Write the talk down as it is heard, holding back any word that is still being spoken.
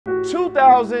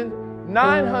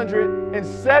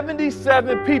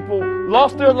2,977 people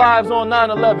lost their lives on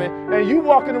 9/11, and you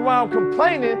walking around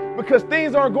complaining because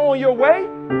things aren't going your way?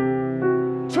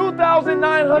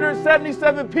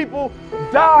 2,977 people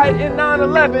died in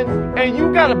 9/11, and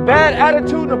you got a bad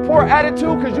attitude and a poor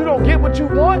attitude because you don't get what you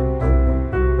want?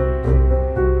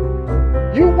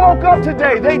 You woke up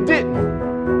today, they didn't.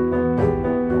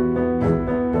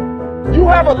 You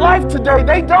have a life today,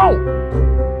 they don't.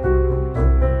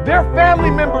 Their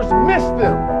family members miss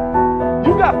them.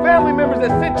 You got family members that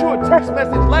sent you a text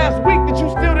message last week that you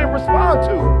still didn't respond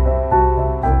to.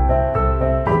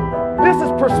 This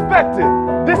is perspective.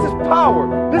 This is power.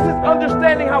 This is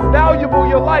understanding how valuable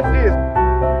your life is.